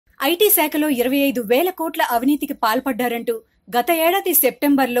IT శాఖలో 25,000 కోట్ల అవినీతికి పాల్పడ్డారంటూ గత ఏడాది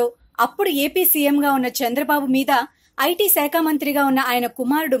సెప్టెంబర్లో అప్పుడు ఏపీ సీఎంగా ఉన్న చంద్రబాబు మీద, ఐటీ శాఖ మంత్రిగా ఉన్న ఆయన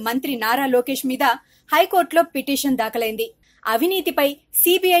కుమారుడు మంత్రి నారా లోకేష్ మీద హైకోర్టులో పిటిషన్ దాఖలైంది. అవినీతిపై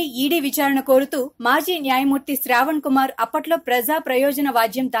సీబీఐ, ఈడీ విచారణ కోరుతూ మాజీ న్యాయమూర్తి శ్రావణ్ కుమార్ అప్పట్లో ప్రజా ప్రయోజన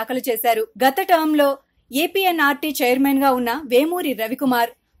వాద్యం దాఖలు చేశారు. గత టర్మ్లో ఏపీఎన్ఆర్టీ చైర్మన్ గా ఉన్న వేమూరి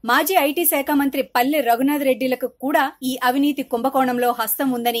రవికుమార్, మాజీ ఐటీ శాఖ మంత్రి పల్లె రఘునాథ్ రెడ్డిలకు కూడా ఈ అవినీతి కుంభకోణంలో హస్తం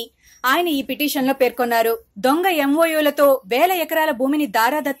ఉందని ఆయన ఈ పిటిషన్లో పేర్కొన్నారు. దొంగ ఎంఓయూలతో 1000 ఎకరాల భూమిని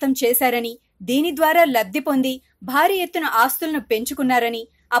దారాదత్తం చేశారని, దీని ద్వారా లబ్ధి పొంది భారీ ఎత్తున ఆస్తులను పెంచుకున్నారని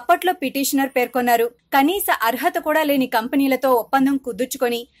అప్పట్లో పిటిషనర్ పేర్కొన్నారు. కనీస అర్హత కూడా లేని కంపెనీలతో ఒప్పందం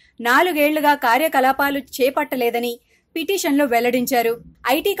కుదుర్చుకొని 4 ఏళ్లుగా కార్యకలాపాలు చేపట్టలేదని పిటిషన్లో వెల్లడించారు.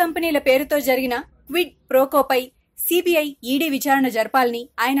 ఐటీ కంపెనీల పేరుతో జరిగిన క్విడ్ ప్రోకోపై సీబీఐ, ఈడీ విచారణ జరపాలని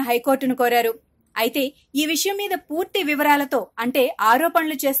ఆయన హైకోర్టును కోరారు. అయితే ఈ విషయం మీద పూర్తి వివరాలతో, అంటే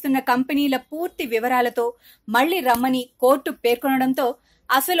ఆరోపణలు చేస్తున్న కంపెనీల పూర్తి వివరాలతో మళ్లీ రమ్మని కోర్టు పేర్కొనడంతో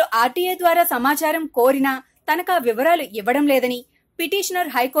అసలు ఆర్టీఐ ద్వారా సమాచారం కోరినా తనకా వివరాలు ఇవ్వడం లేదని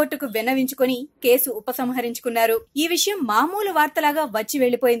పిటిషనర్ హైకోర్టుకు విన్నవించుకుని కేసు ఉపసంహరించుకున్నారు. ఈ విషయం మామూలు వార్తలాగా వచ్చి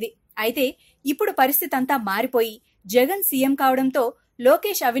వెళ్లిపోయింది. అయితే ఇప్పుడు పరిస్థితి అంతా మారిపోయి జగన్ సీఎం కావడంతో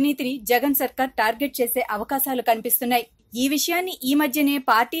లోకేష్ అవినీతిని జగన్ సర్కార్ టార్గెట్ చేసే అవకాశాలు కనిపిస్తున్నాయి. ఈ విషయాన్ని ఈ మధ్యనే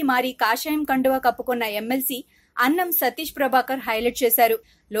పార్టీ మారి కాషాయం కండువా కప్పుకున్న ఎమ్మెల్సీ అన్నం సతీష్ ప్రభాకర్ హైలైట్ చేశారు.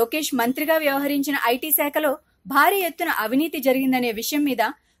 లోకేష్ మంత్రిగా వ్యవహరించిన ఐటీ శాఖలో భారీ ఎత్తున అవినీతి జరిగిందనే విషయం మీద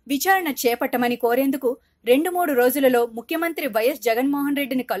విచారణ చేపట్టమని కోరేందుకు 2-3 రోజులలో ముఖ్యమంత్రి వైఎస్ జగన్మోహన్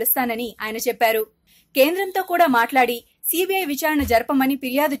రెడ్డిని కలుస్తానని ఆయన చెప్పారు. కేంద్రంతో కూడా మాట్లాడి సీబీఐ విచారణ జరపమని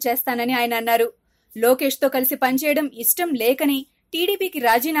ఫిర్యాదు చేస్తానని ఆయన అన్నారు. లోకేష్ తో కలిసి పనిచేయడం ఇష్టం లేకని టీడీపీకి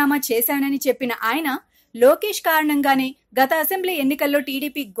రాజీనామా చేశానని చెప్పిన ఆయన, లోకేష్ కారణంగానే గత అసెంబ్లీ ఎన్నికల్లో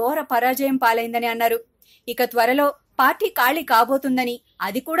టీడీపీ ఘోర పరాజయం పాలైందని అన్నారు. ఇక త్వరలో పార్టీ ఖాళీ కాబోతుందని,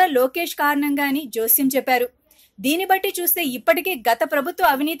 అది కూడా లోకేష్ కారణంగా అని జోస్యం చెప్పారు. దీన్ని బట్టి చూస్తే ఇప్పటికే గత ప్రభుత్వ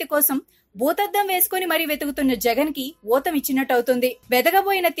అవినీతి కోసం భూతద్దం వేసుకుని మరీ వెతుకుతున్న జగన్ కి ఊతమిచ్చినట్టవుతుంది.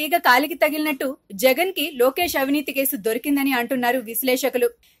 వెదగబోయిన తీగ కాలికి తగిలినట్టు జగన్ కి లోకేష్ అవినీతి కేసు దొరికిందని అంటున్నారు విశ్లేషకులు.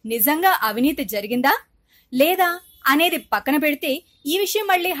 నిజంగా అవినీతి జరిగిందా లేదా అనేది పక్కన పెడితే ఈ విషయం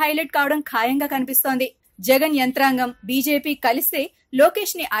మళ్లీ హైలైట్ కావడం ఖాయంగా కనిపిస్తోంది. జగన్ యంత్రాంగం, బీజేపీ కలిస్తే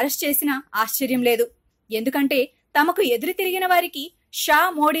లోకేష్ ని అరెస్ట్ చేసినా ఆశ్చర్యం లేదు. ఎందుకంటే తమకు ఎదురు తిరిగిన వారికి షా,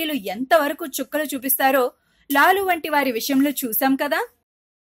 మోడీలు ఎంతవరకు చుక్కలు చూపిస్తారో లాలు వంటి వారి విషయంలో చూశాం కదా.